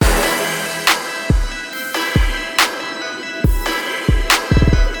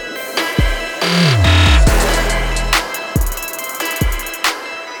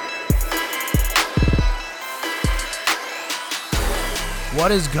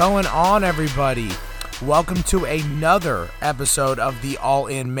What is going on, everybody? Welcome to another episode of the All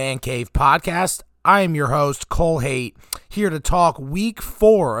In Man Cave podcast. I am your host, Cole Haight, here to talk week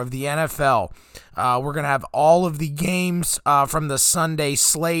 4 of the NFL. We're going to have all of the games from the Sunday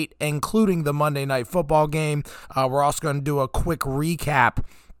slate, including the Monday Night Football game. We're also going to do a quick recap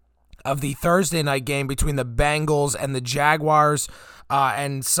of the Thursday night game between the Bengals and the Jaguars,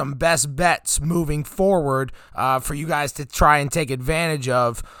 and some best bets moving forward for you guys to try and take advantage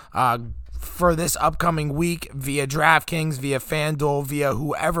of for this upcoming week via DraftKings, via FanDuel, via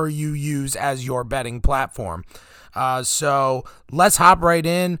whoever you use as your betting platform. So let's hop right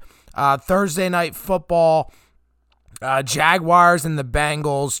in. Thursday night football, Jaguars and the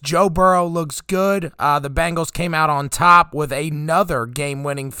Bengals. Joe Burrow looks good. The Bengals came out on top with another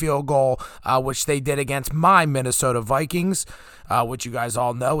game-winning field goal, which they did against my Minnesota Vikings, which you guys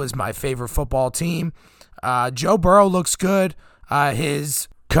all know is my favorite football team. Joe Burrow looks good. His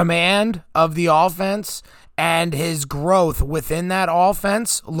command of the offense and his growth within that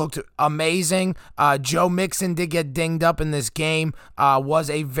offense looked amazing. Joe Mixon did get dinged up in this game, was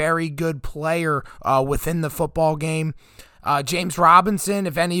a very good player within the football game. James Robinson,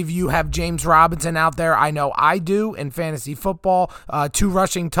 if any of you have James Robinson out there, I know I do in fantasy football. 2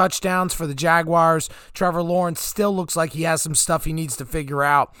 rushing touchdowns for the Jaguars. Trevor Lawrence still looks like he has some stuff he needs to figure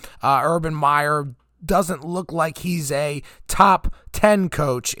out. Urban Meyer doesn't look like he's a top 10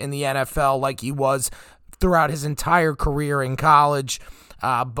 coach in the NFL like he was throughout his entire career in college.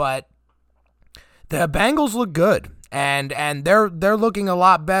 But the Bengals look good. And they're looking a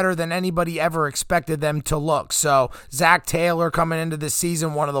lot better than anybody ever expected them to look. So Zach Taylor coming into this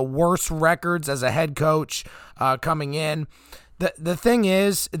season, one of the worst records as a head coach coming in. The thing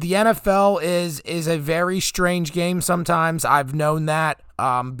is, the NFL is a very strange game sometimes. I've known that,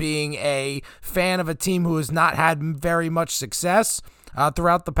 being a fan of a team who has not had very much success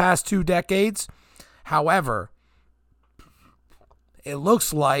throughout the past 2 decades. However, it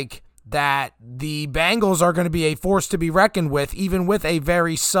looks like that the Bengals are going to be a force to be reckoned with, even with a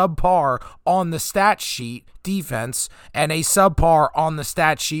very subpar on the stat sheet defense and a subpar on the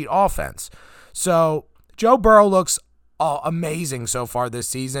stat sheet offense. So Joe Burrow looks amazing so far this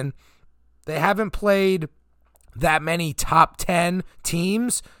season. They haven't played that many top 10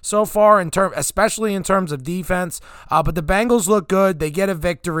 teams so far, especially in terms of defense, but the Bengals look good. They get a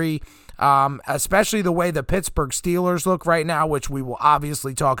victory. Especially the way the Pittsburgh Steelers look right now, which we will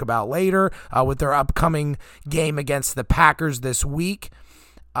obviously talk about later with their upcoming game against the Packers this week.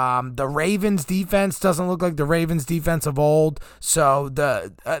 The Ravens defense doesn't look like the Ravens defense of old. So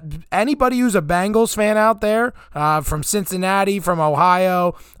anybody who's a Bengals fan out there, from Cincinnati, from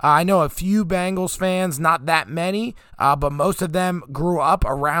Ohio, I know a few Bengals fans, not that many, but most of them grew up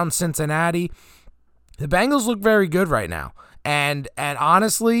around Cincinnati. The Bengals look very good right now. And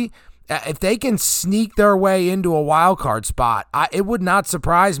honestly, if they can sneak their way into a wild card spot, it would not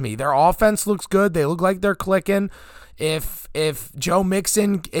surprise me. Their offense looks good. They look like they're clicking. If Joe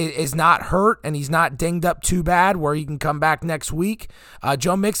Mixon is not hurt and he's not dinged up too bad where he can come back next week,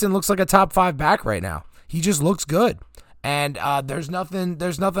 Joe Mixon looks like a top 5 back right now. He just looks good. And there's nothing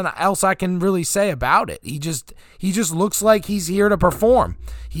else I can really say about it. He just looks like he's here to perform.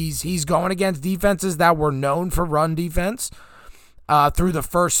 He's going against defenses that were known for run defense through the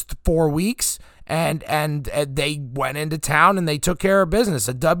first 4 weeks, and they went into town and they took care of business.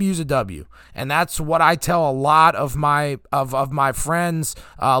 A W's a W, and that's what I tell a lot of my friends,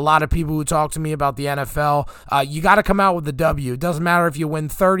 a lot of people who talk to me about the NFL. You got to come out with the W. It doesn't matter if you win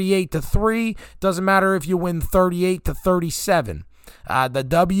 38-3. Doesn't matter if you win 38-37. The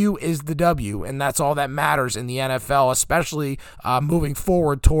W is the W, and that's all that matters in the NFL, especially moving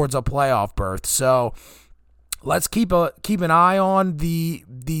forward towards a playoff berth. So let's keep an eye on the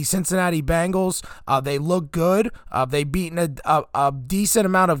Cincinnati Bengals. They look good. They've beaten a decent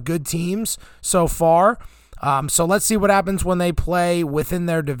amount of good teams so far. So let's see what happens when they play within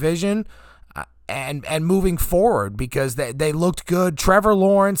their division and moving forward, because they looked good. Trevor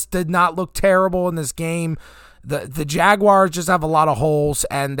Lawrence did not look terrible in this game. The Jaguars just have a lot of holes,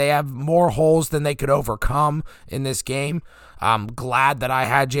 and they have more holes than they could overcome in this game. I'm glad that I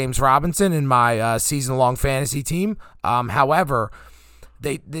had James Robinson in my season-long fantasy team. However,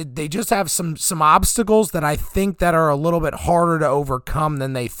 they just have some obstacles that I think that are a little bit harder to overcome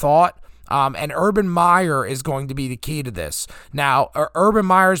than they thought. And Urban Meyer is going to be the key to this. Now, Urban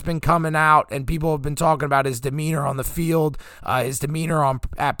Meyer's been coming out, and people have been talking about his demeanor on the field, his demeanor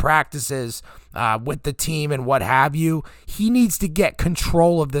at practices with the team and what have you. He needs to get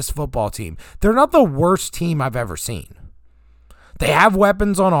control of this football team. They're not the worst team I've ever seen. They have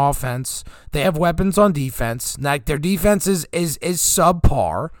weapons on offense. They have weapons on defense. Like, their defense is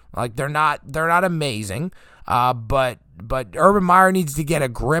subpar. Like, they're not amazing. But Urban Meyer needs to get a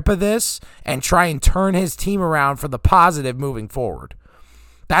grip of this and try and turn his team around for the positive moving forward.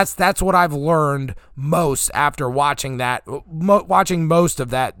 That's what I've learned most after watching most of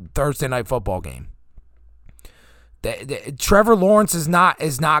that Thursday night football game. Trevor Lawrence is not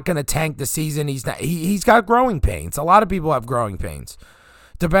going to tank the season. He's got growing pains. A lot of people have growing pains.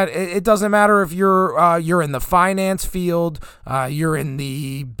 It doesn't matter if you're in the finance field, you're in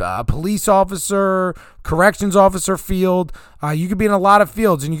the police officer, corrections officer field. You could be in a lot of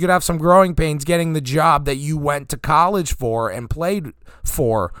fields, and you could have some growing pains getting the job that you went to college for and played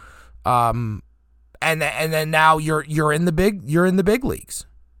for. And then now you're in the big leagues.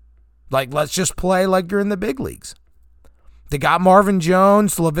 Like, let's just play like you're in the big leagues. They got Marvin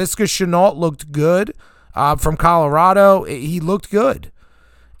Jones. Laviska Shenault looked good from Colorado. He looked good.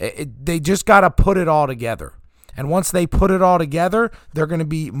 They just got to put it all together. And once they put it all together, they're going to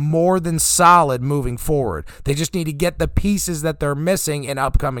be more than solid moving forward. They just need to get the pieces that they're missing in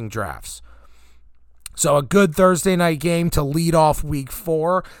upcoming drafts. So a good Thursday night game to lead off week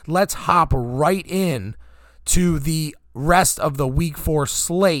 4. Let's hop right in to the rest of the week 4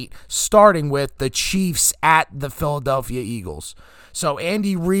 slate, starting with the Chiefs at the Philadelphia Eagles. So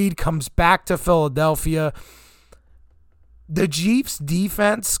Andy Reid comes back to Philadelphia. The Chiefs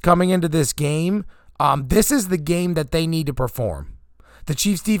defense coming into this game, this is the game that they need to perform. The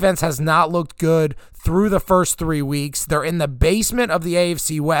Chiefs defense has not looked good through the first 3 weeks. They're in the basement of the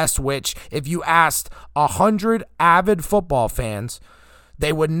AFC West, which if you asked 100 avid football fans,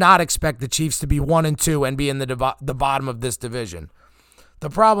 they would not expect the Chiefs to be 1-2 and be in the bottom of this division. The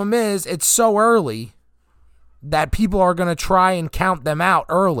problem is it's so early that people are going to try and count them out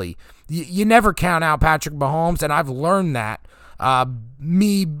early. You never count out Patrick Mahomes, and I've learned that,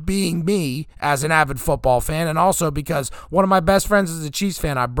 me being me as an avid football fan, and also because one of my best friends is a Chiefs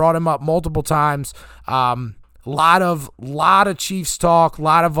fan. I brought him up multiple times. Lot of Chiefs talk,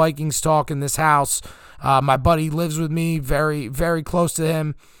 lot of Vikings talk in this house. My buddy lives with me, very, very close to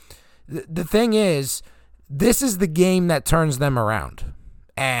him. The thing is, this is the game that turns them around,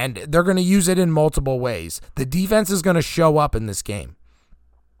 and they're going to use it in multiple ways. The defense is going to show up in this game.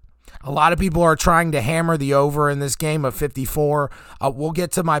 A lot of people are trying to hammer the over in this game of 54. We'll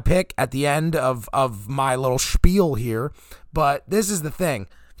get to my pick at the end of my little spiel here, but this is the thing.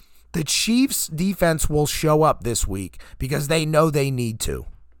 The Chiefs' defense will show up this week because they know they need to.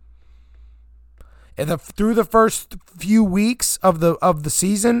 Through the first few weeks of the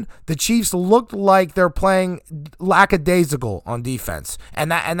season, the Chiefs looked like they're playing lackadaisical on defense,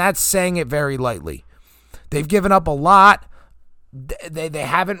 and that's saying it very lightly. They've given up a lot. They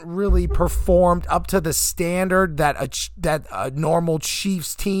haven't really performed up to the standard that a normal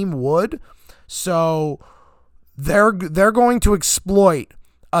Chiefs team would. So they're going to exploit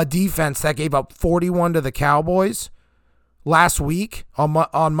a defense that gave up 41 to the Cowboys last week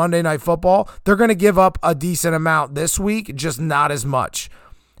on Monday Night Football. They're going to give up a decent amount this week, just not as much.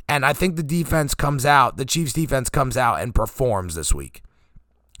 And I think the Chiefs defense comes out and performs this week.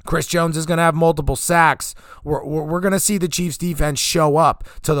 Chris Jones is going to have multiple sacks. We're going to see the Chiefs defense show up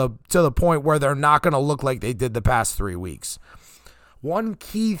to the point where they're not going to look like they did the past 3 weeks. One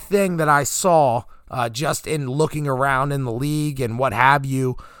key thing that I saw just in looking around in the league and what have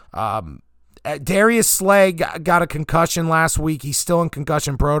you, Darius Slay got a concussion last week. He's still in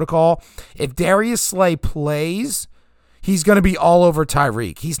concussion protocol. If Darius Slay plays, he's going to be all over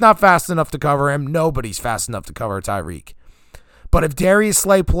Tyreek. He's not fast enough to cover him. Nobody's fast enough to cover Tyreek. But if Darius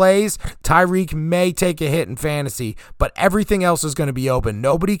Slay plays, Tyreek may take a hit in fantasy, but everything else is going to be open.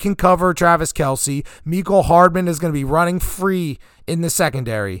 Nobody can cover Travis Kelce. Mecole Hardman is going to be running free in the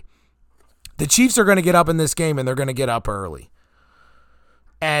secondary. The Chiefs are going to get up in this game, and they're going to get up early.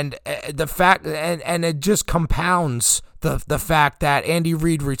 And the fact, and it just compounds the fact that Andy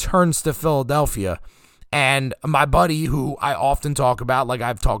Reid returns to Philadelphia. And my buddy, who I often talk about, like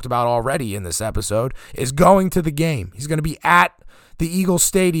I've talked about already in this episode, is going to the game. He's going to be at the Eagles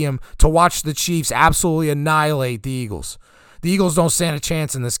Stadium to watch the Chiefs absolutely annihilate the Eagles. The Eagles don't stand a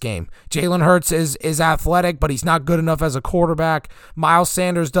chance in this game. Jalen Hurts is athletic, but he's not good enough as a quarterback. Miles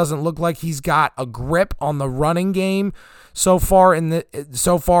Sanders doesn't look like he's got a grip on the running game so far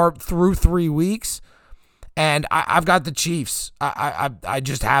through 3 weeks. And I've got the Chiefs. I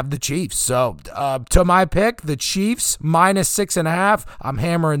just have the Chiefs. So to my pick, the Chiefs -6.5. I'm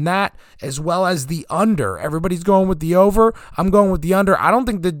hammering that, as well as the under. Everybody's going with the over. I'm going with the under. I don't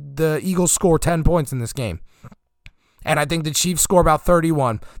think the Eagles score 10 points in this game. And I think the Chiefs score about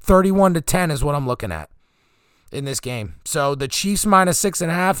 31. 31-10 is what I'm looking at. in this game. So the Chiefs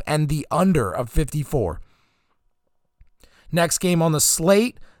 -6.5 and the under of 54. Next game on the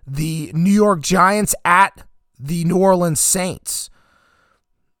slate, the New York Giants at the New Orleans Saints.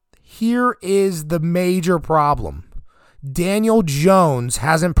 Here is the major problem. Daniel Jones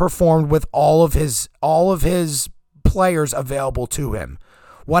hasn't performed with all of his players available to him.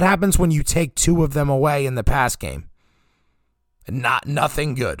 What happens when you take two of them away in the pass game?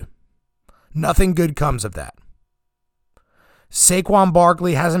 Nothing good. Nothing good comes of that. Saquon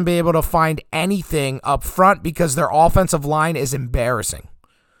Barkley hasn't been able to find anything up front because their offensive line is embarrassing.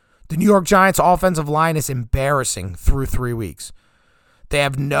 The New York Giants offensive line is embarrassing through 3 weeks.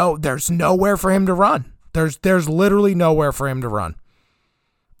 There's nowhere for him to run. There's literally nowhere for him to run.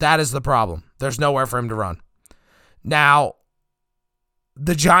 That is the problem. There's nowhere for him to run. Now,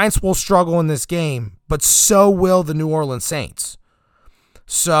 the Giants will struggle in this game, but so will the New Orleans Saints.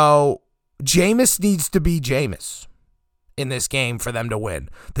 So, Jameis needs to be Jameis in this game for them to win.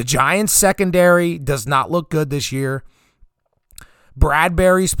 The Giants secondary does not look good this year.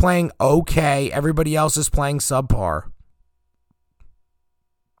 Bradbury's playing okay. Everybody else is playing subpar.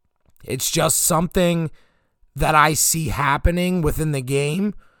 It's just something that I see happening within the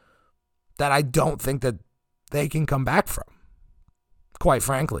game that I don't think that they can come back from, quite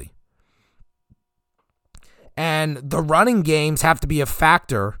frankly. And the running games have to be a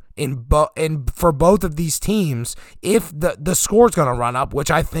factor for both of these teams if the score's going to run up, which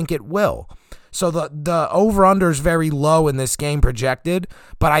I think it will. So the over-under is very low in this game projected,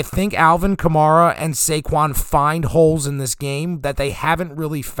 but I think Alvin Kamara and Saquon find holes in this game that they haven't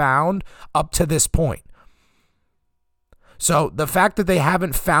really found up to this point. So the fact that they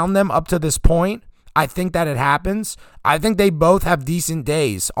haven't found them up to this point, I think that it happens. I think they both have decent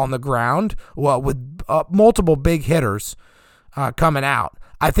days on the ground, with multiple big hitters coming out.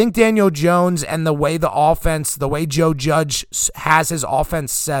 I think Daniel Jones and the way Joe Judge has his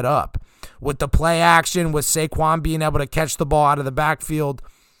offense set up, with the play action, with Saquon being able to catch the ball out of the backfield,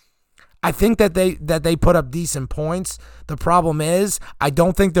 I think that they put up decent points. The problem is, I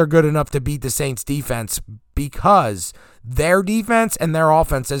don't think they're good enough to beat the Saints defense because their defense and their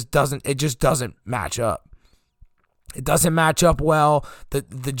offense just doesn't match up. It doesn't match up well.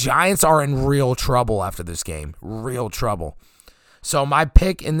 The Giants are in real trouble after this game. Real trouble. So my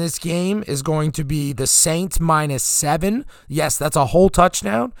pick in this game is going to be the Saints -7. Yes, that's a whole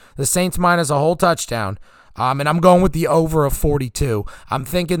touchdown. The Saints minus a whole touchdown. And I'm going with the over of 42. I'm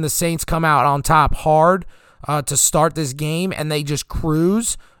thinking the Saints come out on top hard to start this game, and they just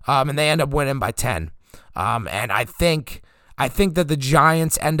cruise, and they end up winning by 10. And I think that the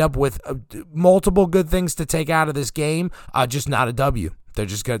Giants end up with multiple good things to take out of this game, just not a W. They're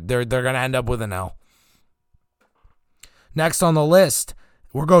just good. They're going to end up with an L. Next on the list,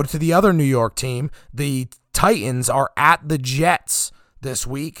 we'll go to the other New York team. The Titans are at the Jets this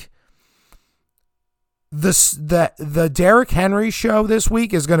week. The Derrick Henry show this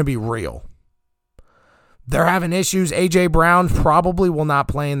week is going to be real. They're having issues. A.J. Brown probably will not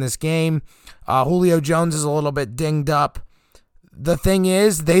play in this game. Julio Jones is a little bit dinged up. The thing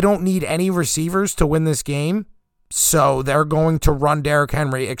is, they don't need any receivers to win this game, so they're going to run Derrick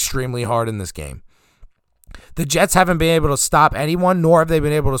Henry extremely hard in this game. The Jets haven't been able to stop anyone, nor have they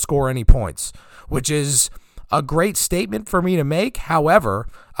been able to score any points, which is a great statement for me to make. However,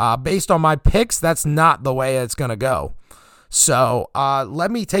 based on my picks, that's not the way it's going to go. So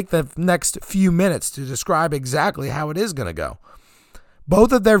let me take the next few minutes to describe exactly how it is going to go.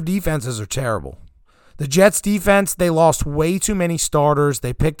 Both of their defenses are terrible. The Jets defense, they lost way too many starters.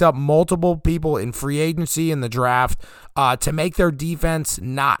 They picked up multiple people in free agency in the draft to make their defense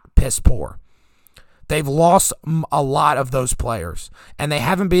not piss poor. They've lost a lot of those players, and they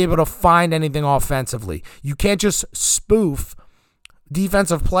haven't been able to find anything offensively. You can't just spoof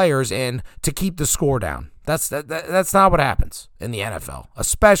defensive players in to keep the score down. That's not what happens in the NFL,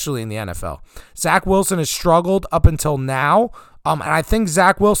 especially in the NFL. Zach Wilson has struggled up until now, and I think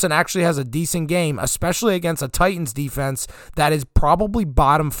Zach Wilson actually has a decent game, especially against a Titans defense that is probably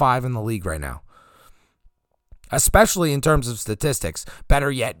bottom 5 in the league right now, especially in terms of statistics.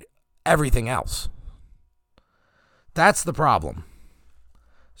 Better yet, everything else. That's the problem.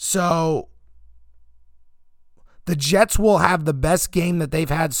 So the Jets will have the best game that they've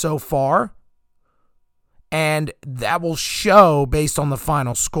had so far, and that will show based on the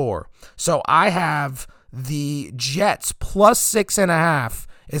final score. So I have the Jets plus 6.5.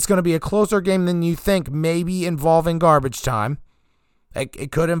 It's going to be a closer game than you think, maybe involving garbage time.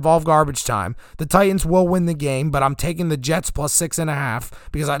 It could involve garbage time. The Titans will win the game, but I'm taking the Jets plus 6.5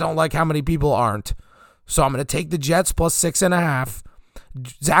 because I don't like how many people aren't. So I'm going to take the Jets plus 6.5.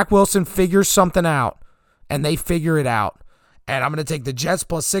 Zach Wilson figures something out, and they figure it out. And I'm going to take the Jets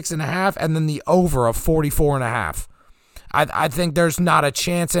plus 6.5 and then the over of 44.5. I think there's not a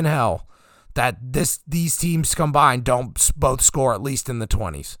chance in hell that these teams combined don't both score at least in the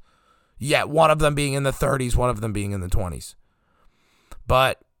 20s. Yet one of them being in the 30s, one of them being in the 20s.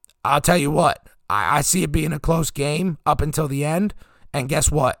 But I'll tell you what, I see it being a close game up until the end. And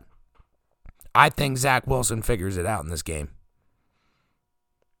guess what? I think Zach Wilson figures it out in this game.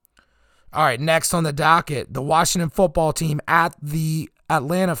 All right, next on the docket, the Washington football team at the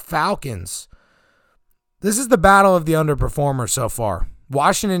Atlanta Falcons. This is the battle of the underperformers so far.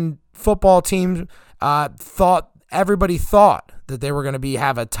 Washington football team everybody thought that they were going to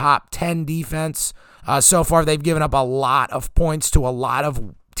have a top 10 defense. So far, they've given up a lot of points to a lot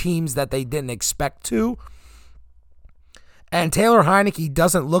of teams that they didn't expect to. And Taylor Heinicke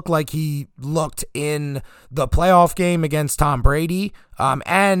doesn't look like he looked in the playoff game against Tom Brady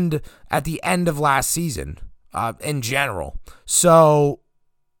and at the end of last season in general. So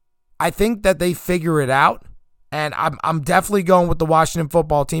I think that they figure it out, and I'm definitely going with the Washington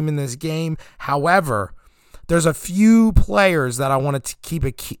football team in this game. However, there's a few players that I want to keep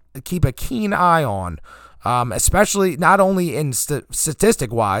a keen eye on, especially not only in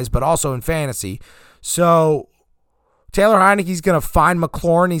statistic-wise, but also in fantasy. So Taylor Heinicke's going to find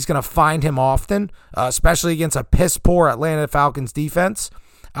McLaurin. He's going to find him often, especially against a piss-poor Atlanta Falcons defense.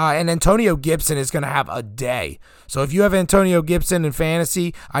 And Antonio Gibson is going to have a day. So if you have Antonio Gibson in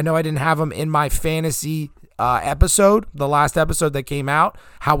fantasy, I know I didn't have him in my fantasy episode, the last episode that came out.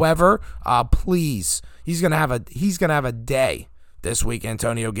 However, please, he's going to have a day this week.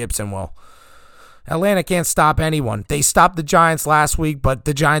 Antonio Gibson will. Atlanta can't stop anyone. They stopped the Giants last week, but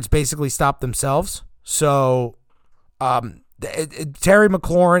the Giants basically stopped themselves. So Terry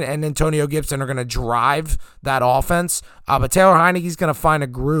McLaurin and Antonio Gibson are going to drive that offense, but Taylor Heinicke's going to find a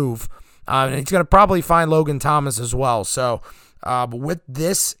groove, and he's going to probably find Logan Thomas as well. So with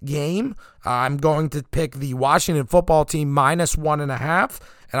this game, I'm going to pick the Washington football team minus 1.5,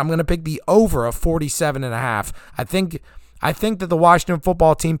 and I'm going to pick the over of 47.5. I think that the Washington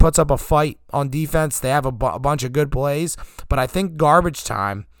football team puts up a fight on defense. They have a bunch of good plays, but I think garbage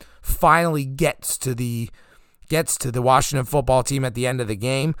time finally gets to the Washington football team at the end of the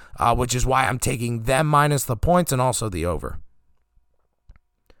game, which is why I'm taking them minus the points and also the over.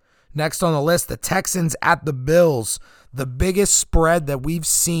 Next on the list, the Texans at the Bills, the biggest spread that we've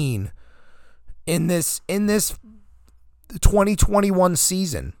seen in this 2021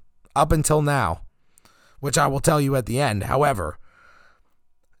 season up until now, which I will tell you at the end. However,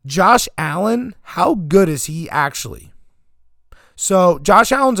 Josh Allen, how good is he actually? So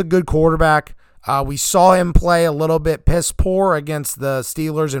Josh Allen's a good quarterback. We saw him play a little bit piss poor against the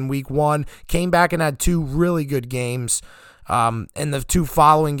Steelers in week 1, came back and had 2 really good games in the 2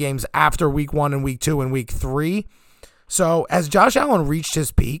 following games after week 1 and week 2 and week 3. So has Josh Allen reached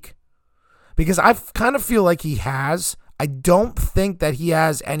his peak? Because I kind of feel like he has. I don't think that he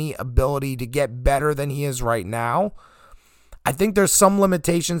has any ability to get better than he is right now. I think there's some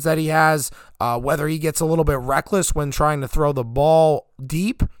limitations that he has, whether he gets a little bit reckless when trying to throw the ball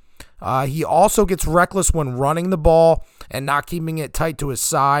deep. He also gets reckless when running the ball and not keeping it tight to his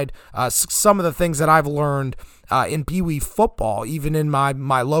side. Some of the things that I've learned in Pee Wee football, even in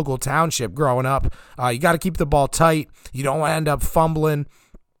my local township growing up, you got to keep the ball tight. You don't want to end up fumbling.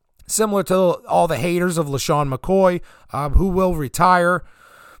 Similar to all the haters of LaShawn McCoy, who will retire.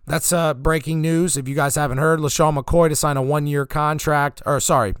 That's breaking news. If you guys haven't heard, LaShawn McCoy to sign a 1-year contract,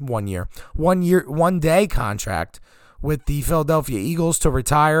 one-day contract with the Philadelphia Eagles to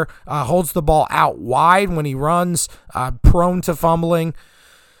retire. Holds the ball out wide when he runs, prone to fumbling.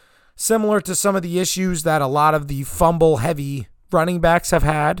 Similar to some of the issues that a lot of the fumble-heavy running backs have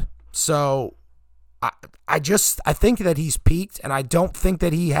had. So I think that he's peaked, and I don't think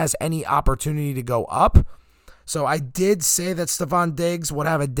that he has any opportunity to go up. So I did say that Stephon Diggs would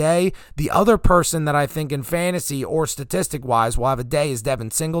have a day. The other person that I think in fantasy or statistic-wise will have a day is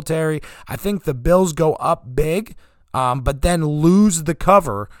Devin Singletary. I think the Bills go up big, but then lose the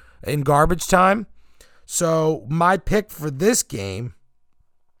cover in garbage time. So my pick for this game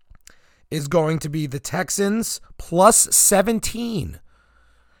is going to be the Texans plus 17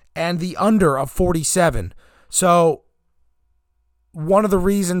 and the under of 47. So one of the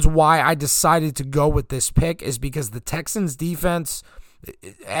reasons why I decided to go with this pick is because the Texans defense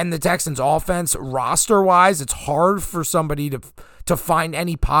and the Texans offense, roster-wise, it's hard for somebody to find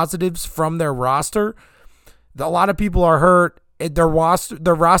any positives from their roster. A lot of people are hurt. Their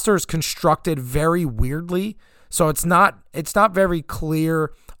roster is constructed very weirdly, so it's not very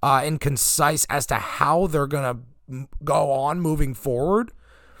clear and concise as to how they're going to go on moving forward.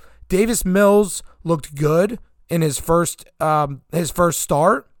 Davis Mills looked good in his first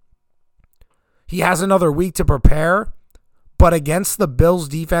start. He has another week to prepare, but against the Bills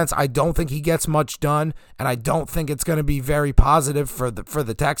defense, I don't think he gets much done, and I don't think it's going to be very positive for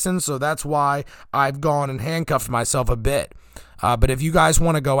the Texans. So that's why I've gone and handcuffed myself a bit. But if you guys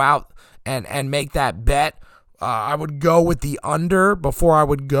want to go out and make that bet, I would go with the under before I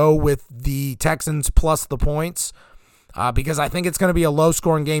would go with the Texans plus the points, because I think it's going to be a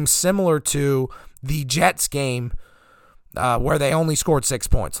low-scoring game similar to the Jets game where they only scored 6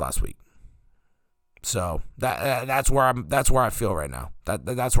 points last week. So that's where I feel right now.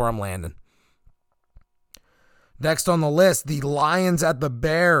 That's where I'm landing. Next on the list, the Lions at the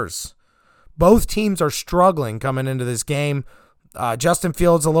Bears. Both teams are struggling coming into this game. Justin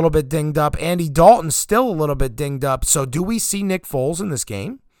Fields a little bit dinged up. Andy Dalton's still a little bit dinged up. So do we see Nick Foles in this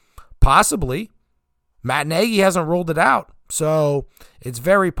game? Possibly. Matt Nagy hasn't ruled it out. So it's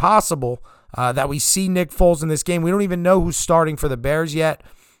very possible that we see Nick Foles in this game. We don't even know who's starting for the Bears yet.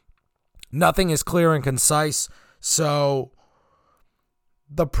 Nothing is clear and concise. So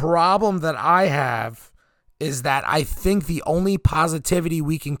the problem that I have is that I think the only positivity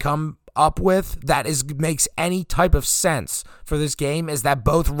we can come up with that makes any type of sense for this game is that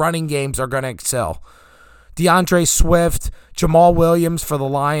both running games are going to excel. DeAndre Swift, Jamal Williams for the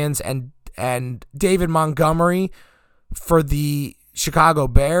Lions, and David Montgomery for the Chicago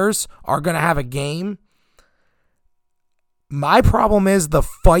Bears are going to have a game. My problem is the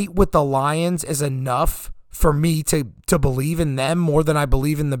fight with the Lions is enough for me to believe in them more than I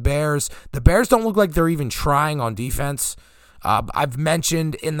believe in the Bears. The Bears don't look like they're even trying on defense. I've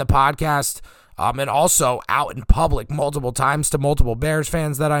mentioned in the podcast and also out in public multiple times to multiple Bears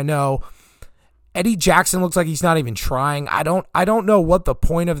fans that I know, Eddie Jackson looks like he's not even trying. I don't know what the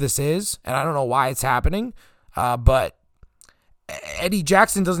point of this is, and I don't know why it's happening, but Eddie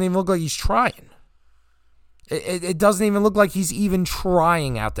Jackson doesn't even look like he's trying. It doesn't even look like he's even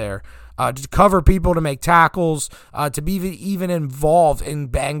trying out there to cover people, to make tackles, to be even involved in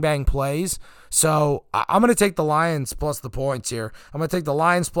bang plays. So I'm going to take the Lions plus the points here. I'm going to take the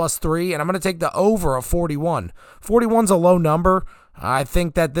Lions plus 3, and I'm going to take the over of 41. 41's a low number. I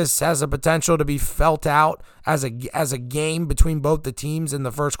think that this has a potential to be felt out as a game between both the teams in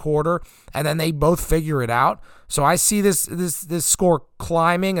the first quarter, and then they both figure it out. So I see this score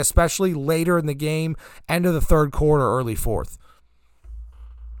climbing, especially later in the game, end of the third quarter, early fourth.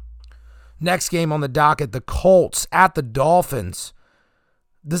 Next game on the docket, the Colts at the Dolphins.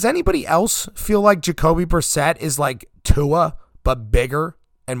 Does anybody else feel like Jacoby Brissett is like Tua, but bigger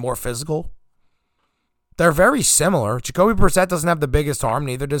and more physical? They're very similar. Jacoby Brissett doesn't have the biggest arm,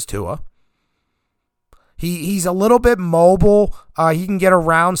 neither does Tua. He's a little bit mobile. He can get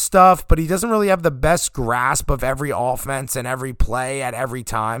around stuff, but he doesn't really have the best grasp of every offense and every play at every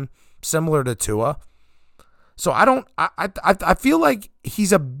time, similar to Tua. So I feel like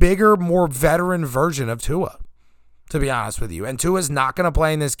he's a bigger, more veteran version of Tua, to be honest with you. And Tua's not going to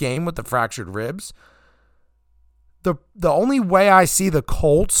play in this game with the fractured ribs. The only way I see the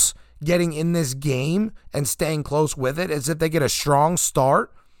Colts getting in this game and staying close with it is if they get a strong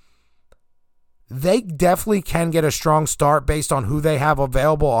start. They definitely can get a strong start based on who they have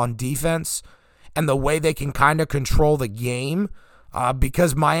available on defense and the way they can kind of control the game,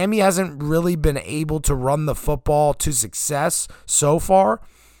 because Miami hasn't really been able to run the football to success so far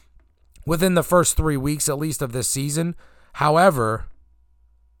within the first 3 weeks, at least, of this season. However,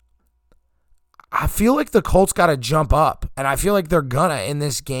 I feel like the Colts got to jump up, and I feel like they're gonna in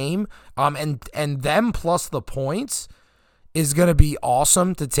this game. And them plus the points is gonna be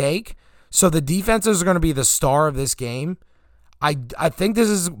awesome to take. So the defenses are gonna be the star of this game. I think this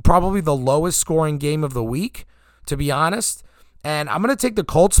is probably the lowest scoring game of the week, to be honest. And I'm gonna take the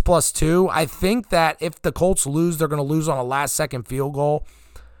Colts plus 2. I think that if the Colts lose, they're gonna lose on a last-second field goal.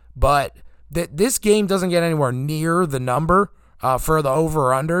 But this game doesn't get anywhere near the number for the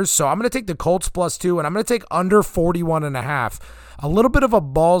over or unders. So I'm going to take the Colts plus 2, and I'm going to take under 41.5. A little bit of a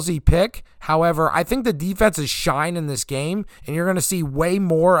ballsy pick. However, I think the defenses shine in this game, and you're going to see way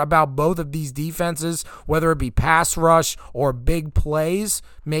more about both of these defenses, whether it be pass rush or big plays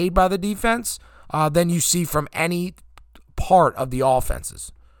made by the defense, than you see from any part of the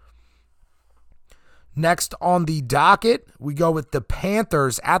offenses. Next on the docket, we go with the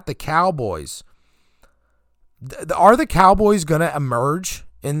Panthers at the Cowboys. Are the Cowboys going to emerge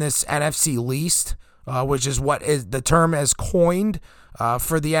in this NFC least, which is what is the term as coined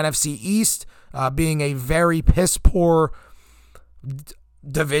for the NFC East, being a very piss-poor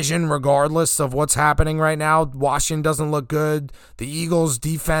division regardless of what's happening right now. Washington doesn't look good. The Eagles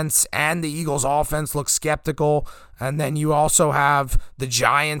defense and the Eagles offense look skeptical. And then you also have the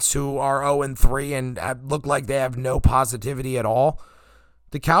Giants, who are 0-3 and look like they have no positivity at all.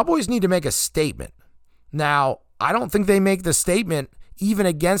 The Cowboys need to make a statement. Now, I don't think they make the statement even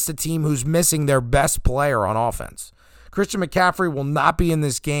against a team who's missing their best player on offense. Christian McCaffrey will not be in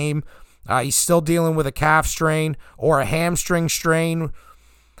this game. He's still dealing with a calf strain or a hamstring strain.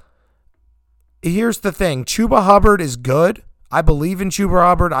 Here's the thing. Chuba Hubbard is good. I believe in Chuba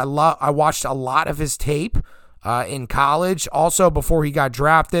Hubbard. I watched a lot of his tape in college. Also, before he got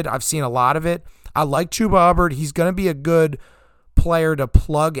drafted, I've seen a lot of it. I like Chuba Hubbard. He's going to be a good player to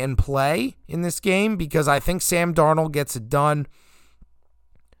plug and play in this game because I think Sam Darnold gets it done.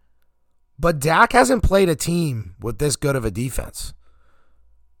 But Dak hasn't played a team with this good of a defense.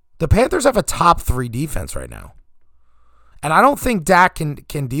 The Panthers have a top 3 defense right now. And I don't think Dak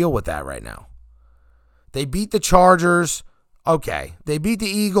can deal with that right now. They beat the Chargers. Okay. They beat the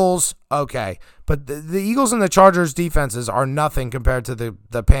Eagles. Okay. But the Eagles and the Chargers defenses are nothing compared to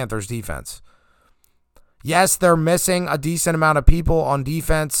the Panthers defense. Yes, they're missing a decent amount of people on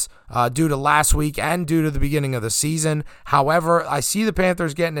defense due to last week and due to the beginning of the season. However, I see the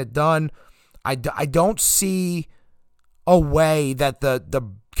Panthers getting it done. I don't see a way that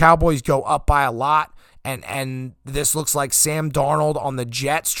the Cowboys go up by a lot and this looks like Sam Darnold on the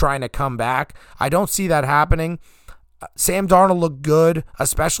Jets trying to come back. I don't see that happening. Sam Darnold looked good,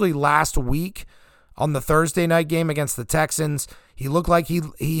 especially last week on the Thursday night game against the Texans. He looked like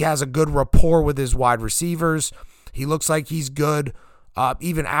he has a good rapport with his wide receivers. He looks like he's good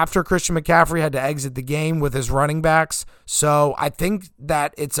even after Christian McCaffrey had to exit the game with his running backs. So I think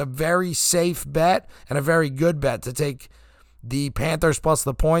that it's a very safe bet and a very good bet to take the Panthers plus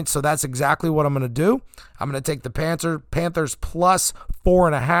the points. So that's exactly what I'm going to do. I'm going to take the Panthers plus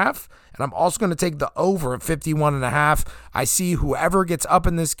 4.5. And I'm also going to take the over at 51.5. I see whoever gets up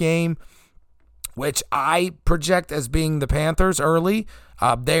in this game, which I project as being the Panthers early,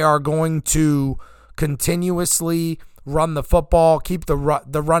 they are going to continuously run the football, keep the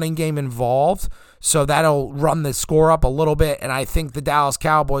running game involved. So that'll run the score up a little bit. And I think the Dallas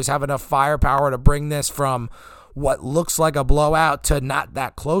Cowboys have enough firepower to bring this from what looks like a blowout to not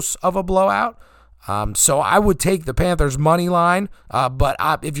that close of a blowout. So I would take the Panthers money line, but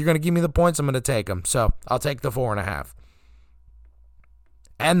if you're going to give me the points, I'm going to take them. So I'll take the 4.5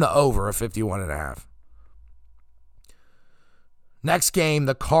 and the over of 51.5. Next game,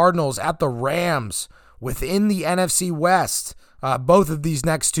 the Cardinals at the Rams within the NFC West. Both of these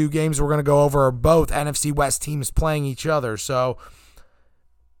next two games we're going to go over are both NFC West teams playing each other. So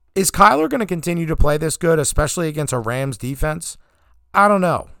is Kyler going to continue to play this good, especially against a Rams defense? I don't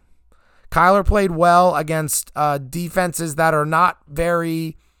know. Kyler played well against defenses that are not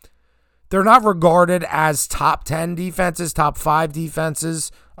very, they're not regarded as top 10 defenses, top 5 defenses,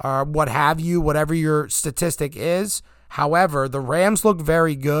 or what have you, whatever your statistic is. However, the Rams look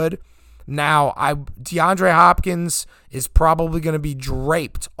very good. Now, DeAndre Hopkins is probably going to be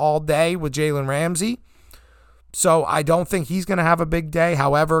draped all day with Jalen Ramsey. So I don't think he's going to have a big day.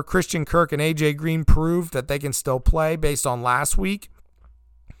 However, Christian Kirk and A.J. Green proved that they can still play based on last week.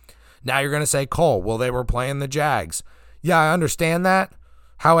 Now you're going to say, Cole, well, they were playing the Jags. Yeah, I understand that.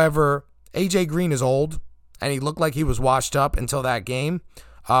 However, A.J. Green is old, and he looked like he was washed up until that game,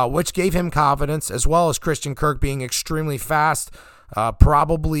 which gave him confidence, as well as Christian Kirk being extremely fast,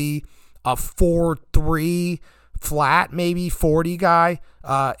 probably a 4.3 flat, maybe 40 guy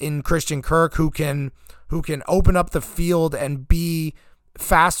in Christian Kirk who can open up the field and be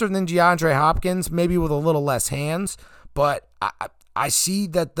faster than DeAndre Hopkins, maybe with a little less hands. But I see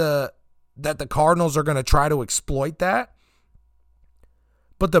that the Cardinals are going to try to exploit that.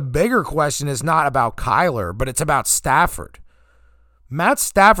 But the bigger question is not about Kyler, but it's about Stafford. Matt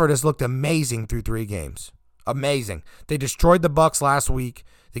Stafford has looked amazing through 3 games. Amazing. They destroyed the Bucs last week.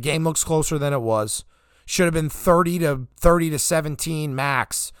 The game looks closer than it was. Should have been 30 to 17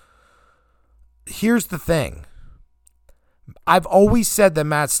 max. Here's the thing. I've always said that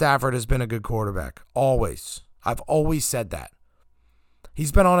Matt Stafford has been a good quarterback. Always. I've always said that.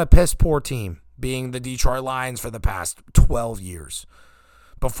 He's been on a piss poor team, being the Detroit Lions for the past 12 years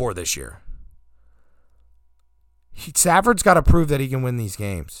before this year. Stafford's got to prove that he can win these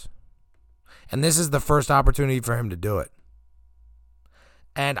games. And this is the first opportunity for him to do it.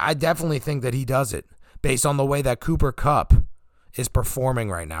 And I definitely think that he does it based on the way that Cooper Kupp is performing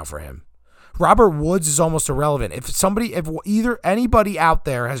right now for him. Robert Woods is almost irrelevant. If anybody out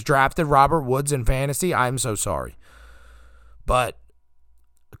there has drafted Robert Woods in fantasy, I'm so sorry. But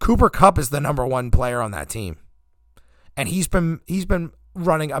Cooper Kupp is the number 1 player on that team. And he's been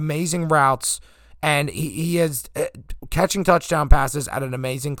running amazing routes, and he is catching touchdown passes at an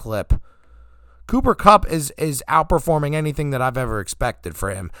amazing clip. Cooper Kupp is outperforming anything that I've ever expected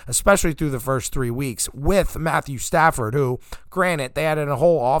for him, especially through the first 3 weeks with Matthew Stafford, who, granted, they had a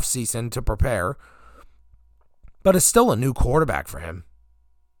whole offseason to prepare, but is still a new quarterback for him.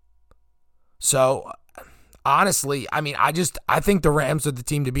 So, honestly, I mean, I think the Rams are the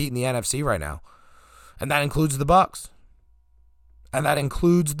team to beat in the NFC right now, and that includes the Bucs, and that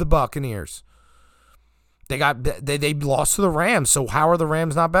includes the Buccaneers. They lost to the Rams, so how are the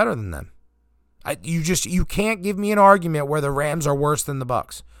Rams not better than them? You can't give me an argument where the Rams are worse than the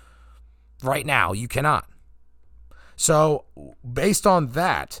Bucs. Right now, you cannot. So, based on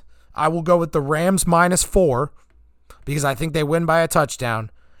that, I will go with the Rams -4 because I think they win by a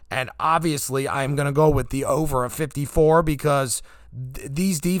touchdown. And obviously, I'm going to go with the over of 54 because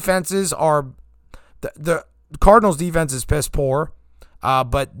these defenses are the Cardinals' defense is piss poor.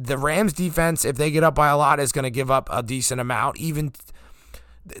 But the Rams' defense, if they get up by a lot, is going to give up a decent amount. Even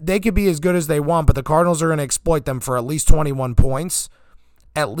they could be as good as they want, but the Cardinals are going to exploit them for at least 21 points,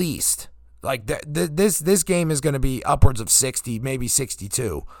 at least. Like this game is going to be upwards of 60, maybe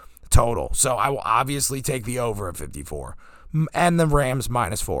 62 total. So I will obviously take the over at 54 and the Rams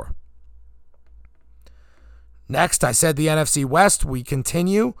 -4. Next, I said the NFC West. We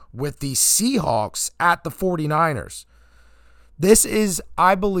continue with the Seahawks at the 49ers. This is,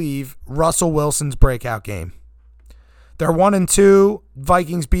 I believe, Russell Wilson's breakout game. They're 1-2.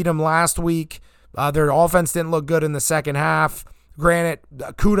 Vikings beat them last week. Their offense didn't look good in the second half. Granted,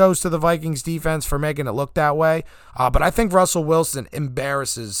 kudos to the Vikings defense for making it look that way. But I think Russell Wilson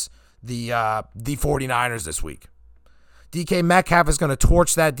embarrasses the 49ers this week. DK Metcalf is going to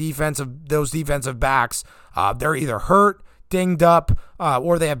torch those defensive backs. They're either hurt, dinged up,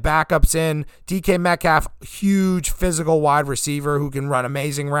 or they have backups in. DK Metcalf, huge physical wide receiver who can run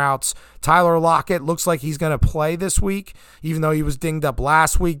amazing routes. Tyler Lockett looks like he's going to play this week, even though he was dinged up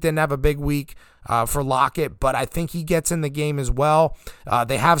last week. Didn't have a big week for Lockett, but I think he gets in the game as well.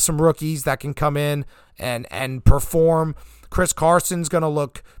 They have some rookies that can come in and perform. Chris Carson's going to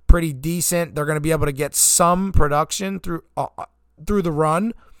look pretty decent. They're going to be able to get some production through the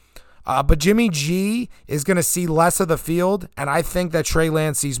run. But Jimmy G is going to see less of the field, and I think that Trey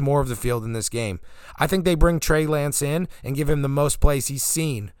Lance sees more of the field in this game. I think they bring Trey Lance in and give him the most plays he's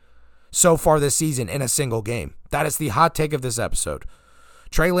seen so far this season in a single game. That is the hot take of this episode.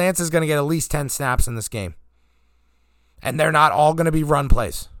 Trey Lance is going to get at least 10 snaps in this game. And they're not all going to be run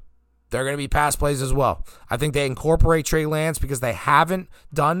plays. They're going to be pass plays as well. I think they incorporate Trey Lance because they haven't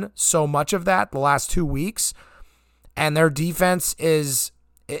done so much of that the last 2 weeks. And their defense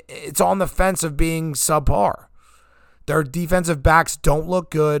it's on the fence of being subpar. Their defensive backs don't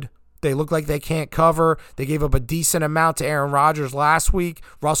look good. They look like they can't cover. They gave up a decent amount to Aaron Rodgers last week.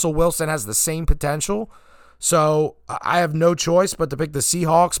 Russell Wilson has the same potential. So I have no choice but to pick the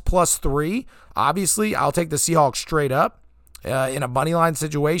Seahawks +3. Obviously, I'll take the Seahawks straight up in a money line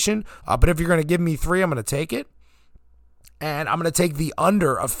situation. But if you're going to give me 3, I'm going to take it. And I'm going to take the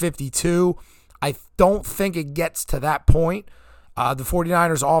under of 52. I don't think it gets to that point. The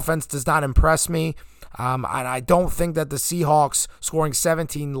 49ers offense does not impress me. And I don't think that the Seahawks scoring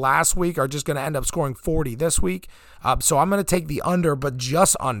 17 last week are just going to end up scoring 40 this week. So I'm going to take the under, but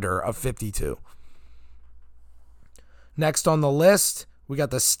just under of 52. Next on the list, we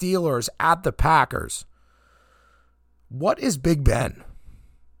got the Steelers at the Packers. What is Big Ben?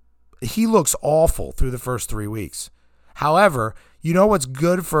 He looks awful through the first 3 weeks. However, you know what's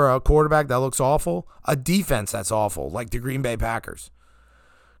good for a quarterback that looks awful? A defense that's awful, like the Green Bay Packers.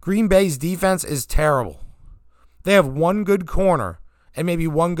 Green Bay's defense is terrible. They have one good corner and maybe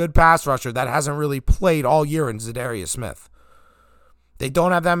one good pass rusher that hasn't really played all year in Zadarius Smith. They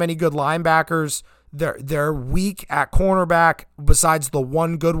don't have that many good linebackers. They're weak at cornerback besides the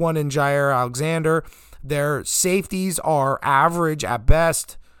one good one in Jair Alexander. Their safeties are average at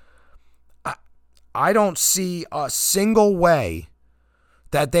best. I don't see a single way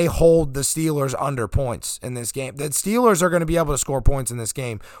that they hold the Steelers under points in this game. The Steelers are going to be able to score points in this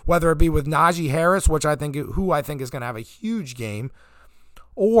game, whether it be with Najee Harris, who I think is going to have a huge game,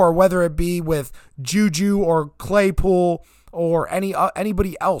 or whether it be with Juju or Claypool or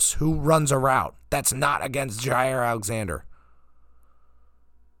anybody else who runs a route that's not against Jair Alexander.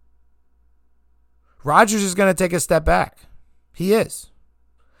 Rodgers is going to take a step back. He is.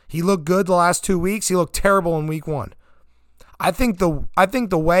 He looked good the last 2 weeks. He looked terrible in week 1. I think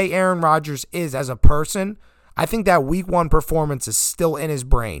the way Aaron Rodgers is as a person, I think that week 1 performance is still in his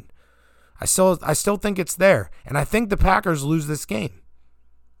brain. I still think it's there. And I think the Packers lose this game.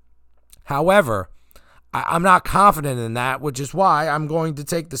 However, I'm not confident in that, which is why I'm going to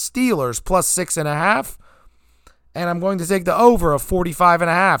take the Steelers plus 6.5. And I'm going to take the over of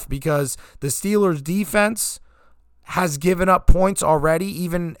 45.5 because the Steelers defense has given up points already,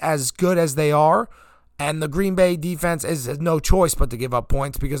 even as good as they are. And the Green Bay defense has no choice but to give up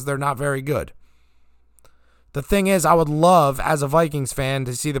points because they're not very good. The thing is, I would love, as a Vikings fan,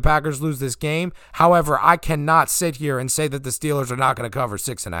 to see the Packers lose this game. However, I cannot sit here and say that the Steelers are not going to cover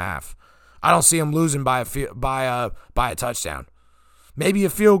 6.5. I don't see them losing by a touchdown. Maybe a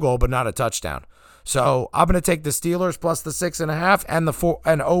field goal, but not a touchdown. So I'm going to take the Steelers plus the 6.5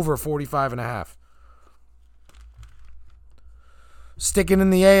 and over 45.5. Sticking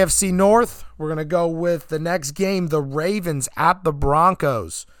in the AFC North, we're going to go with the next game, the Ravens at the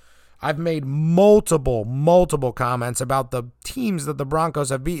Broncos. I've made multiple comments about the teams that the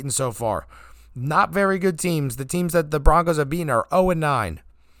Broncos have beaten so far. Not very good teams. The teams that the Broncos have beaten are 0-9.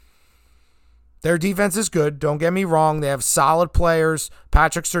 Their defense is good, don't get me wrong. They have solid players.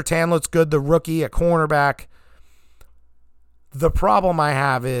 Patrick Surtain looks good, the rookie at cornerback. The problem I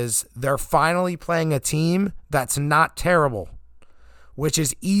have is they're finally playing a team that's not terrible, which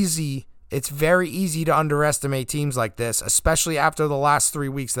is easy. It's very easy to underestimate teams like this, especially after the last 3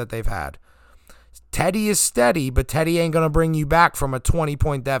 weeks that they've had. Teddy is steady, but Teddy ain't going to bring you back from a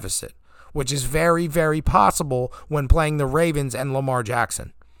 20-point deficit, which is very, very possible when playing the Ravens and Lamar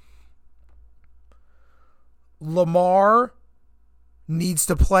Jackson. Lamar needs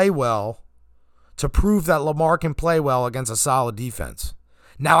to play well to prove that Lamar can play well against a solid defense.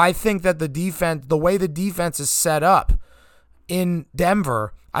 Now, I think that the way the defense is set up in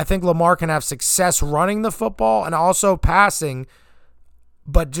Denver, I think Lamar can have success running the football and also passing,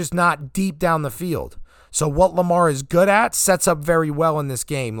 but just not deep down the field. So what Lamar is good at sets up very well in this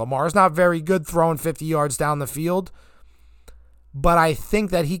game. Lamar is not very good throwing 50 yards down the field, but I think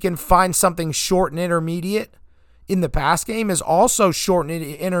that he can find something short and intermediate in the pass game, is also short and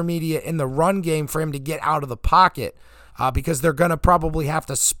intermediate in the run game for him to get out of the pocket because they're going to probably have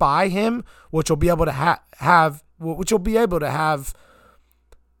to spy him, which will be able to have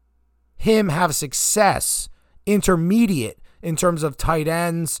him have success intermediate in terms of tight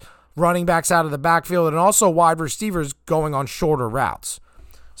ends, running backs out of the backfield, and also wide receivers going on shorter routes.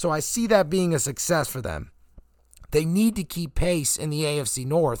 So I see that being a success for them. They need to keep pace in the AFC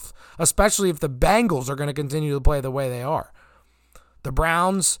North, especially if the Bengals are going to continue to play the way they are. The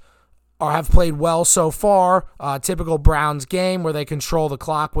Browns have played well so far. Typical Browns game where they control the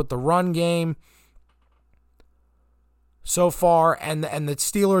clock with the run game so far, and the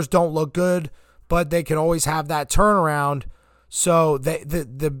Steelers don't look good, but they can always have that turnaround. So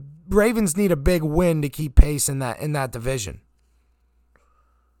the Ravens need a big win to keep pace in that division.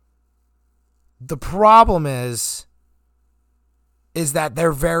 The problem is that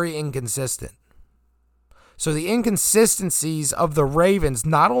they're very inconsistent. So the inconsistencies of the Ravens,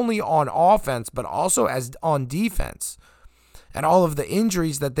 not only on offense, but also as on defense, and all of the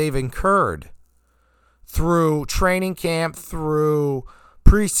injuries that they've incurred through training camp, through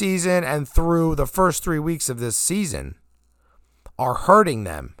preseason, and through the first 3 weeks of this season, are hurting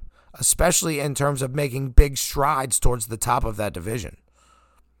them, especially in terms of making big strides towards the top of that division.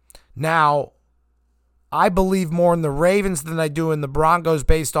 Now, I believe more in the Ravens than I do in the Broncos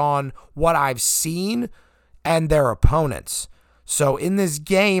based on what I've seen and their opponents. So in this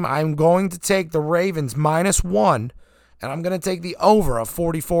game, I'm going to take the Ravens -1, and I'm going to take the over of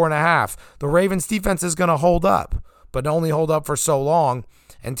 44.5. The Ravens defense is going to hold up, but only hold up for so long,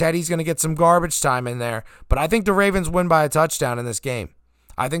 and Teddy's going to get some garbage time in there. But I think the Ravens win by a touchdown in this game.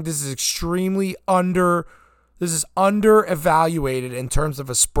 I think this is extremely underevaluated in terms of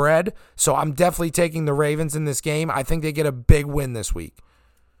a spread, so I'm definitely taking the Ravens in this game. I think they get a big win this week.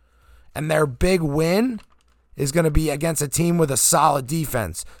 And their big win is going to be against a team with a solid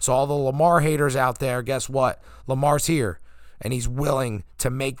defense. So all the Lamar haters out there, guess what? Lamar's here, and he's willing to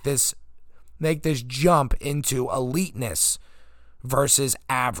make this jump into eliteness versus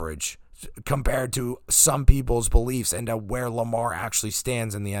average compared to some people's beliefs and to where Lamar actually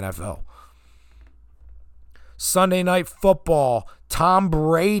stands in the NFL. Sunday Night Football, Tom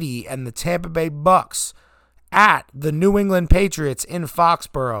Brady and the Tampa Bay Bucks at the New England Patriots in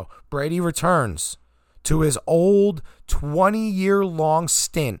Foxborough. Brady returns to his old 20-year-long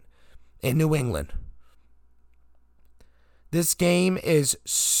stint in New England. This game is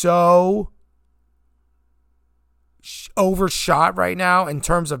so overshot right now in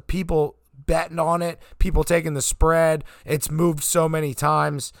terms of people betting on it, people taking the spread. It's moved so many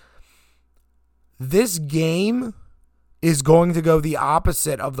times. This game is going to go the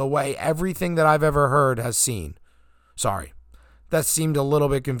opposite of the way everything that I've ever heard has seen. Sorry, that seemed a little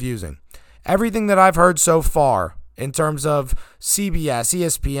bit confusing. everything that I've heard so far in terms of CBS,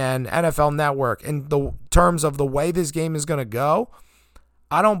 ESPN, NFL Network, in the terms of the way this game is going to go,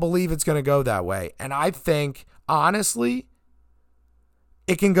 I don't believe it's going to go that way. And I think, honestly,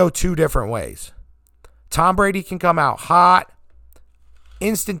 it can go two different ways. Tom Brady can come out hot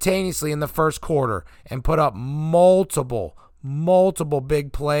instantaneously in the first quarter and put up multiple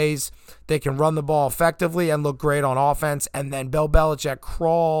big plays. They can run the ball effectively and look great on offense, and then Bill Belichick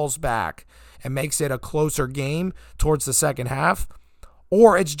crawls back and makes it a closer game towards the second half.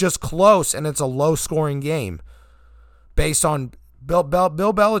 Or it's just close and it's a low-scoring game based on Bill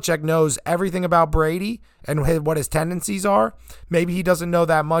Belichick knows everything about Brady and what his tendencies are. Maybe he doesn't know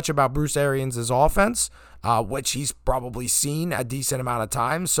that much about Bruce Arians' offense, which he's probably seen a decent amount of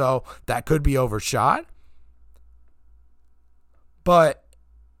times, so that could be overshot. But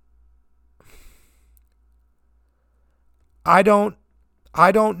I don't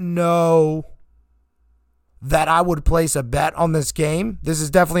know that I would place a bet on this game. This is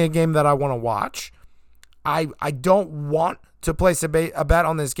definitely a game that I want to watch. I don't want to place a bet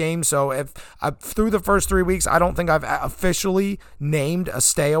on this game. So if through the first 3 weeks, I don't think I've officially named a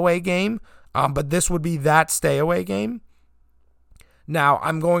stay away game, but this would be that stay away game. Now,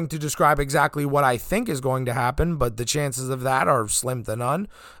 I'm going to describe exactly what I think is going to happen, but the chances of that are slim to none.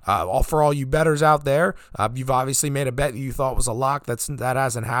 For all you bettors out there, you've obviously made a bet that you thought was a lock. That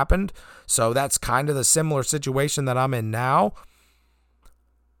hasn't happened. So that's kind of the similar situation that I'm in now.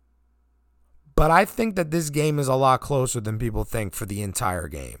 But I think that this game is a lot closer than people think for the entire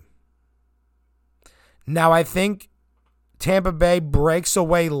game. Now, I think Tampa Bay breaks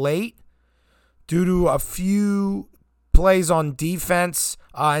away late due to a few plays on defense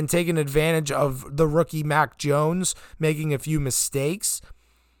and taking advantage of the rookie Mac Jones making a few mistakes.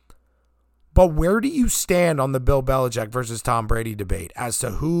 But where do you stand on the Bill Belichick versus Tom Brady debate as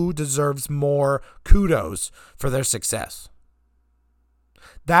to who deserves more kudos for their success?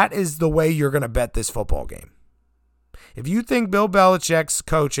 That is the way you're going to bet this football game. If you think Bill Belichick's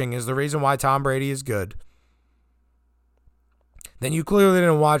coaching is the reason why Tom Brady is good, then you clearly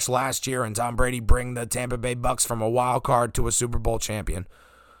didn't watch last year and Tom Brady bring the Tampa Bay Bucks from a wild card to a Super Bowl champion.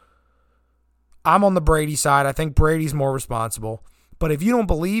 I'm on the Brady side. I think Brady's more responsible. But if you don't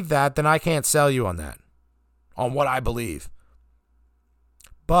believe that, then I can't sell you on that, on what I believe.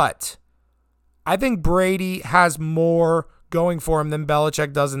 But I think Brady has more going for him than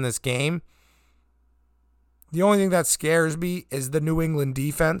Belichick does in this game. The only thing that scares me is the New England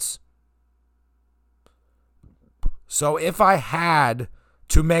defense. So if I had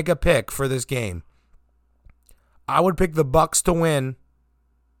to make a pick for this game, I would pick the Bucks to win.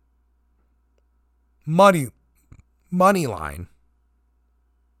 Money line.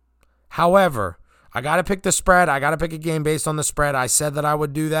 However, I got to pick the spread. I got to pick a game based on the spread. I said that I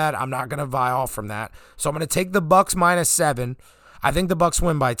would do that. I'm not going to vie off from that. So I'm going to take the Bucks -7. I think the Bucks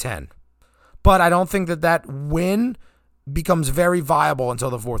win by 10. But I don't think that win becomes very viable until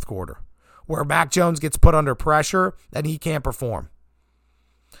the fourth quarter, where Mac Jones gets put under pressure and he can't perform.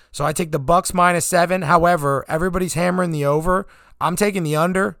 So I take the Bucks -7. However, everybody's hammering the over. I'm taking the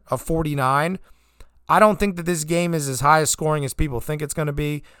under of 49. I don't think that this game is as high a scoring as people think it's going to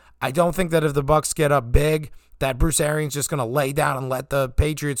be. I don't think that if the Bucks get up big, that Bruce Arians just going to lay down and let the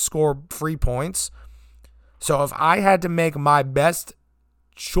Patriots score free points. So if I had to make my best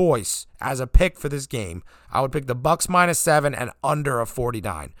choice as a pick for this game, I would pick the Bucks -7 and under a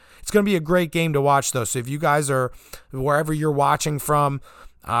 49. It's going to be a great game to watch, though. So if you guys are wherever you're watching from,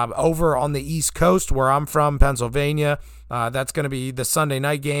 over on the East Coast, where I'm from, Pennsylvania, that's going to be the Sunday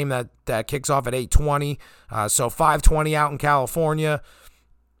night game that kicks off at 8:20. So 5:20 out in California.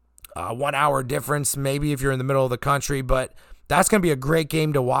 1 hour difference, maybe if you're in the middle of the country, but that's going to be a great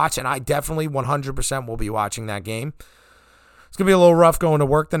game to watch, and I definitely 100% will be watching that game. It's going to be a little rough going to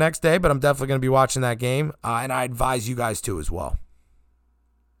work the next day, but I'm definitely going to be watching that game, and I advise you guys to as well.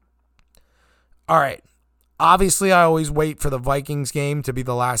 All right. Obviously, I always wait for the Vikings game to be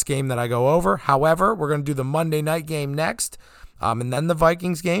the last game that I go over. However, we're going to do the Monday night game next, and then the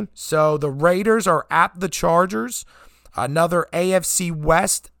Vikings game. So the Raiders are at the Chargers, another AFC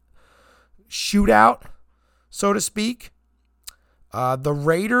West shootout, so to speak. The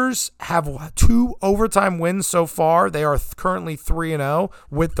Raiders have 2 overtime wins so far. They are currently 3-0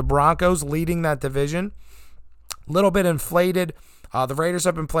 with the Broncos leading that division. A little bit inflated. The Raiders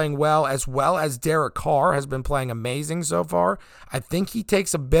have been playing well as Derek Carr has been playing amazing so far. I think he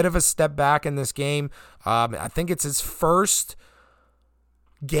takes a bit of a step back in this game. I think it's his first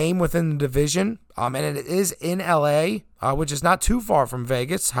game within the division, and it is in LA, which is not too far from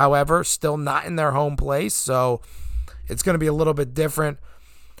Vegas. However, still not in their home place, so it's going to be a little bit different.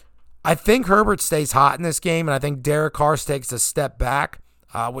 I think Herbert stays hot in this game, and I think Derek Carr takes a step back,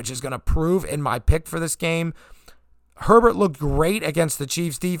 which is going to prove in my pick for this game. Herbert looked great against the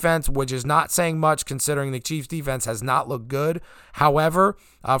Chiefs defense, which is not saying much considering the Chiefs defense has not looked good. However,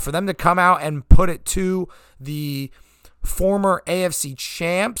 for them to come out and put it to the former AFC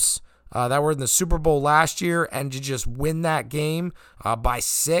champs that were in the Super Bowl last year and to just win that game by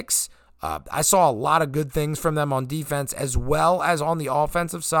 6, I saw a lot of good things from them on defense as well as on the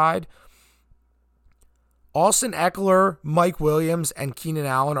offensive side. Austin Eckler, Mike Williams, and Keenan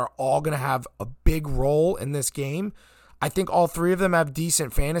Allen are all going to have a big role in this game. I think all three of them have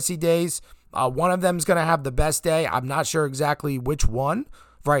decent fantasy days. One of them is going to have the best day. I'm not sure exactly which one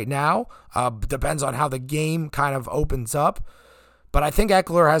right now. Depends on how the game kind of opens up. But I think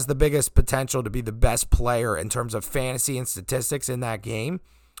Eckler has the biggest potential to be the best player in terms of fantasy and statistics in that game,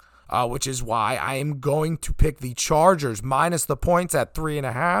 which is why I am going to pick the Chargers minus the points at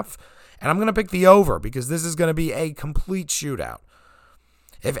 3.5. And I'm going to pick the over because this is going to be a complete shootout.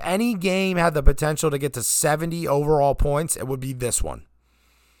 If any game had the potential to get to 70 overall points, it would be this one.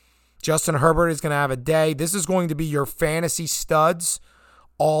 Justin Herbert is going to have a day. This is going to be your fantasy studs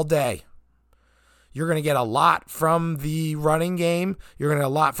all day. You're going to get a lot from the running game. You're going to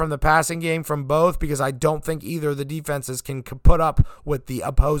get a lot from the passing game from both because I don't think either of the defenses can put up with the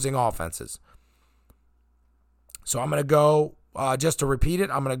opposing offenses. So I'm going to go, just to repeat it,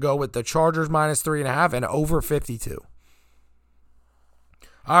 I'm going to go with the Chargers minus 3.5 and over 52.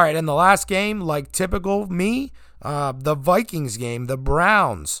 All right, in the last game, like typical me, the Vikings game, the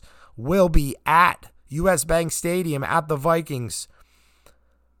Browns will be at US Bank Stadium at the Vikings.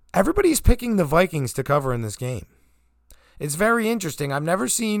 Everybody's picking the Vikings to cover in this game. It's very interesting. I've never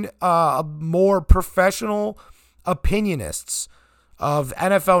seen more professional opinionists of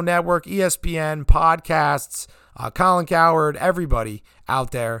NFL Network, ESPN, podcasts, Colin Cowherd, everybody out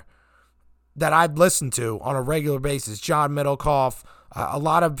there that I've listened to on a regular basis. John Middlecoff, a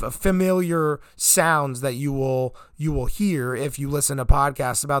lot of familiar sounds that you will hear if you listen to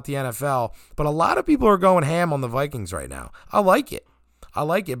podcasts about the NFL. But a lot of people are going ham on the Vikings right now. I like it,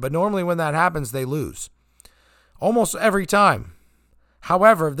 but normally when that happens, they lose. Almost every time.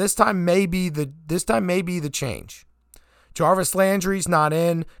 However, this time may be the change. Jarvis Landry's not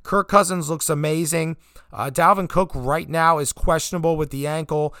in. Kirk Cousins looks amazing. Dalvin Cook right now is questionable with the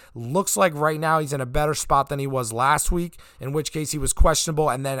ankle. Looks like right now he's in a better spot than he was last week, in which case he was questionable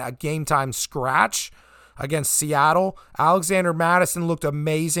and then a game-time scratch against Seattle. Alexander Mattison looked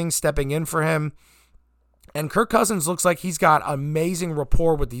amazing stepping in for him. And Kirk Cousins looks like he's got amazing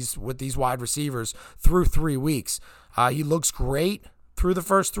rapport with these wide receivers through 3 weeks. He looks great through the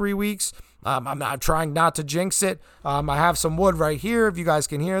first 3 weeks. I'm not trying not to jinx it. I have some wood right here if you guys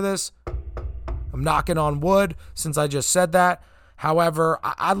can hear this. I'm knocking on wood since I just said that. However,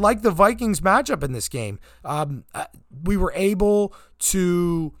 I like the Vikings matchup in this game. We were able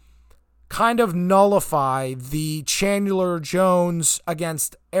to kind of nullify the Chandler Jones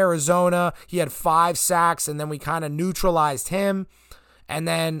against Arizona. He had 5 sacks, and then we kind of neutralized him. And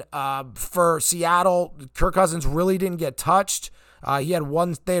then for Seattle, Kirk Cousins really didn't get touched. They had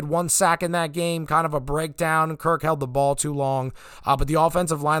one sack in that game, kind of a breakdown. Kirk held the ball too long, but the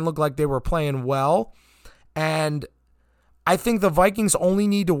offensive line looked like they were playing well. And I think the Vikings only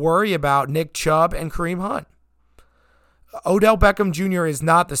need to worry about Nick Chubb and Kareem Hunt. Odell Beckham Jr. is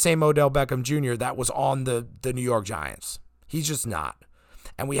not the same Odell Beckham Jr. that was on the New York Giants. He's just not.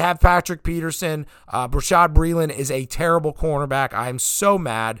 And we have Patrick Peterson. Bashaud Breeland is a terrible cornerback. I am so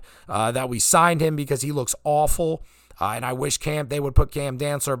mad that we signed him because he looks awful. And I wish they would put Cam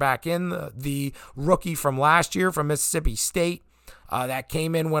Dantzler back in, the rookie from last year from Mississippi State that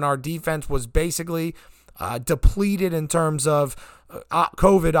came in when our defense was basically depleted in terms of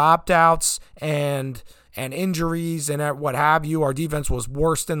COVID opt-outs and injuries and what have you. Our defense was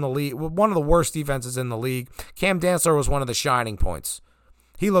worst in the league, one of the worst defenses in the league. Cam Dantzler was one of the shining points.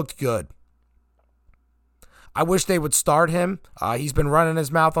 He looked good. I wish they would start him. He's been running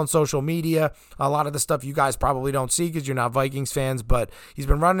his mouth on social media. A lot of the stuff you guys probably don't see because you're not Vikings fans, but he's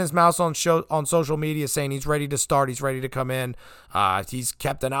been running his mouth on social media saying he's ready to start, he's ready to come in. He's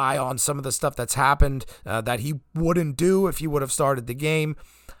kept an eye on some of the stuff that's happened that he wouldn't do if he would have started the game.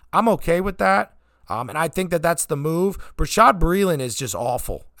 I'm okay with that, and I think that that's the move. Bashaud Breeland is just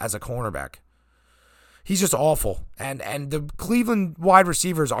awful as a cornerback. He's just awful, and the Cleveland wide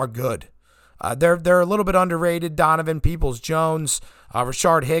receivers are good. They're a little bit underrated. Donovan Peoples-Jones,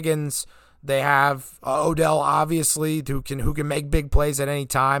 Rashard Higgins. They have Odell, obviously, who can make big plays at any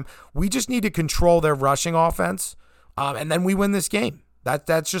time. We just need to control their rushing offense, and then we win this game.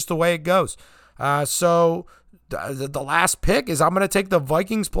 That's just the way it goes. So the last pick is I'm going to take the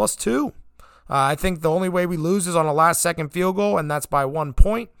Vikings +2. I think the only way we lose is on a last-second field goal, and that's by 1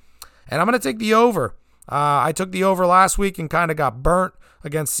 point. And I'm going to take the over. I took the over last week and kind of got burnt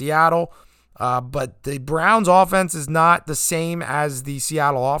against Seattle. But the Browns offense is not the same as the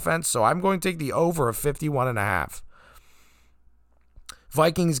Seattle offense, so I'm going to take the over of 51.5.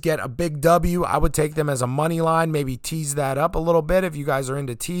 Vikings get a big W. I would take them as a money line, maybe tease that up a little bit if you guys are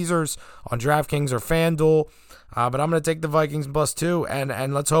into teasers on DraftKings or FanDuel. But I'm going to take the Vikings +2,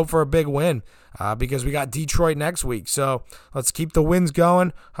 and let's hope for a big win because we got Detroit next week. So let's keep the wins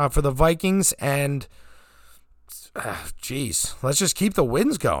going for the Vikings, and let's just keep the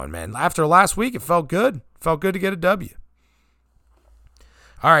wins going, man. After last week, it felt good. Felt good to get a W.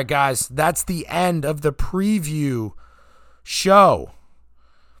 All right, guys, that's the end of the preview show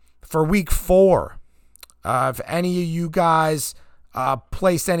for week 4. If any of you guys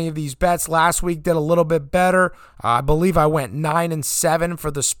placed any of these bets last week, did a little bit better. I believe I went 9-7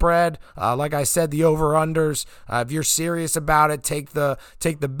 for the spread. Like I said, the over-unders. If you're serious about it, take the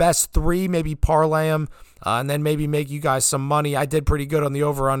best 3, maybe parlay them, and then maybe make you guys some money. I did pretty good on the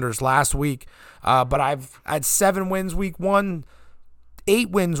over-unders last week, but I've had 7 wins week 1,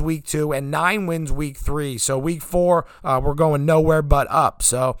 8 wins week 2, and 9 wins week 3. So week 4, we're going nowhere but up.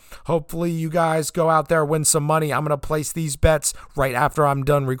 So hopefully you guys go out there, win some money. I'm going to place these bets right after I'm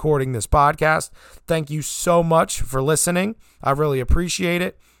done recording this podcast. Thank you so much for listening. I really appreciate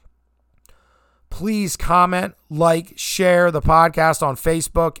it. Please comment, like, share the podcast on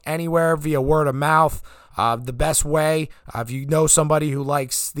Facebook, anywhere via word of mouth. The best way, if you know somebody who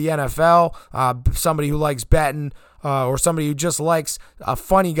likes the NFL, somebody who likes betting, or somebody who just likes a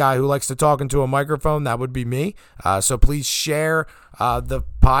funny guy who likes to talk into a microphone, that would be me. So please share the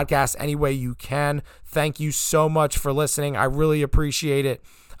podcast any way you can. Thank you so much for listening. I really appreciate it.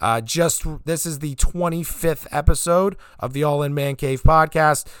 This is the 25th episode of the All In Man Cave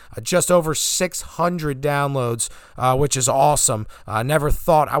podcast. Just over 600 downloads, which is awesome. I never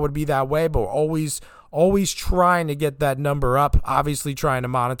thought I would be that way, but always trying to get that number up, obviously trying to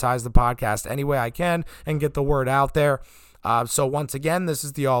monetize the podcast any way I can and get the word out there. So once again, this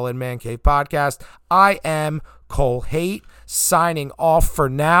is the All In Man Cave podcast. I am Cole Haight, signing off for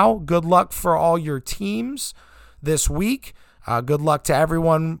now. Good luck for all your teams this week. Good luck to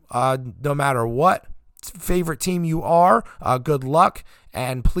everyone, no matter what favorite team you are. Good luck,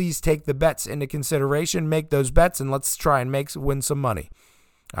 and please take the bets into consideration. Make those bets, and let's try and win some money.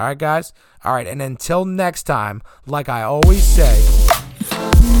 All right, guys? All right, and until next time, like I always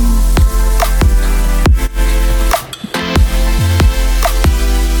say...